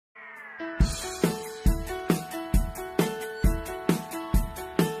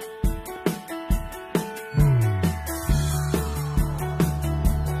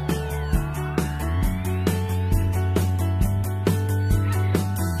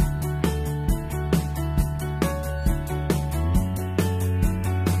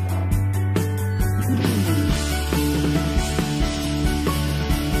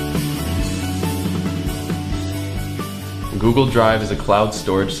Google Drive is a cloud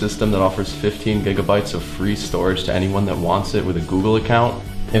storage system that offers 15 gigabytes of free storage to anyone that wants it with a Google account.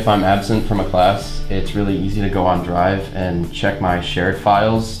 If I'm absent from a class, it's really easy to go on Drive and check my shared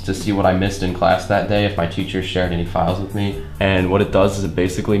files to see what I missed in class that day if my teacher shared any files with me. And what it does is it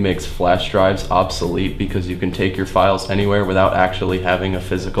basically makes flash drives obsolete because you can take your files anywhere without actually having a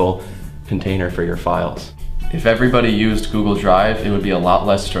physical container for your files. If everybody used Google Drive, it would be a lot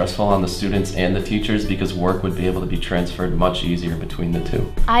less stressful on the students and the teachers because work would be able to be transferred much easier between the two.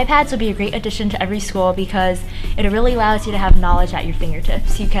 iPads would be a great addition to every school because it really allows you to have knowledge at your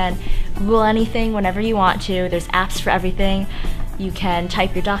fingertips. You can Google anything whenever you want to. There's apps for everything. You can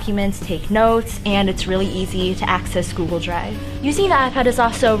type your documents, take notes, and it's really easy to access Google Drive. Using the iPad is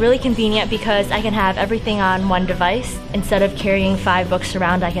also really convenient because I can have everything on one device. Instead of carrying 5 books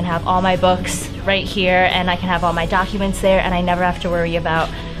around, I can have all my books right here and I can have all my documents there, and I never have to worry about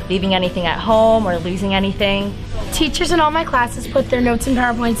leaving anything at home or losing anything. Teachers in all my classes put their notes and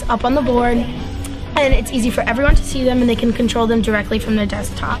PowerPoints up on the board, and it's easy for everyone to see them and they can control them directly from their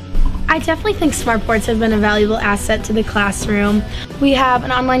desktop. I definitely think smartboards have been a valuable asset to the classroom. We have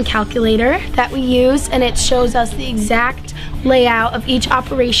an online calculator that we use, and it shows us the exact layout of each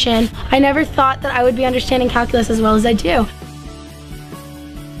operation. I never thought that I would be understanding calculus as well as I do.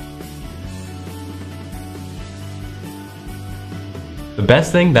 The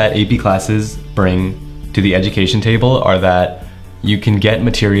best thing that AP classes bring to the education table are that you can get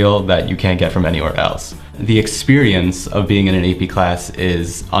material that you can't get from anywhere else. The experience of being in an AP class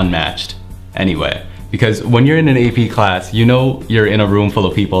is unmatched anyway, because when you're in an AP class, you know you're in a room full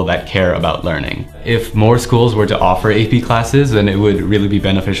of people that care about learning. If more schools were to offer AP classes, then it would really be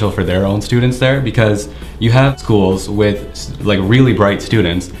beneficial for their own students there, because you have schools with like really bright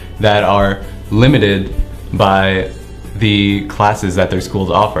students that are limited by the classes that their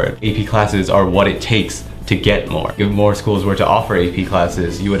schools offer. AP classes are what it takes to get more. If more schools were to offer AP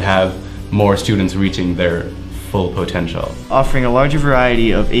classes, you would have more students reaching their full potential. Offering a larger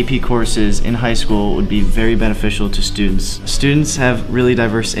variety of AP courses in high school would be very beneficial to students. Students have really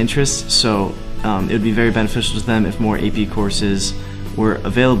diverse interests, so it would be very beneficial to them if more AP courses were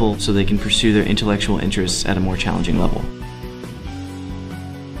available so they can pursue their intellectual interests at a more challenging level.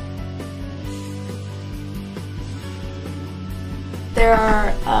 There are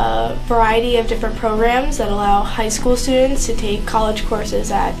a variety of different programs that allow high school students to take college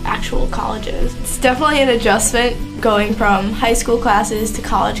courses at actual colleges. It's definitely an adjustment going from high school classes to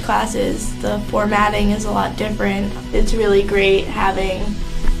college classes. The formatting is a lot different. It's really great having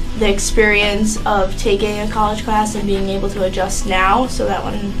the experience of taking a college class and being able to adjust now so that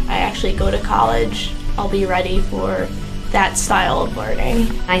when I actually go to college, I'll be ready for that style of learning.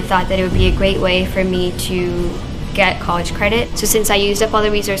 I thought that it would be a great way for me to get college credit. So since I used up all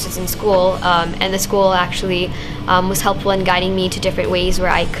the resources in school, and the school actually was helpful in guiding me to different ways where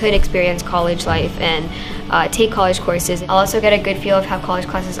I could experience college life and take college courses. I'll also get a good feel of how college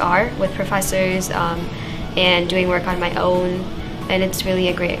classes are with professors and doing work on my own, and it's really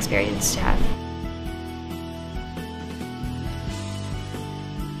a great experience to have.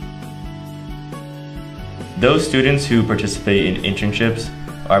 Those students who participate in internships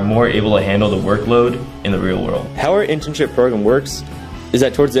are more able to handle the workload in the real world. How our internship program works is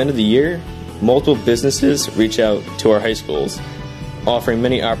that towards the end of the year, multiple businesses reach out to our high schools, offering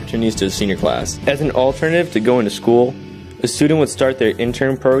many opportunities to the senior class. As an alternative to going to school, a student would start their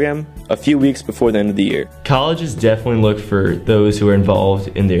intern program a few weeks before the end of the year. Colleges definitely look for those who are involved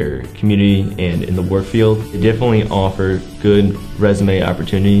in their community and in the work field. They definitely offer good resume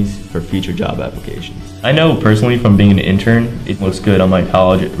opportunities for future job applications. I know personally from being an intern, it looks good on my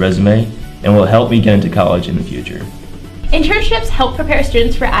college resume and will help me get into college in the future. Internships help prepare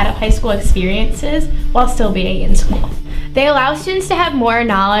students for out of high school experiences while still being in school. They allow students to have more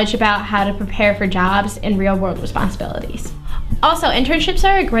knowledge about how to prepare for jobs and real-world responsibilities. Also, internships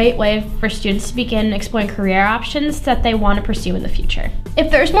are a great way for students to begin exploring career options that they want to pursue in the future. If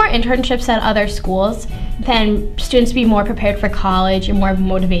there's more internships at other schools, then students will be more prepared for college and more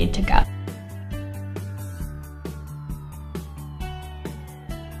motivated to go.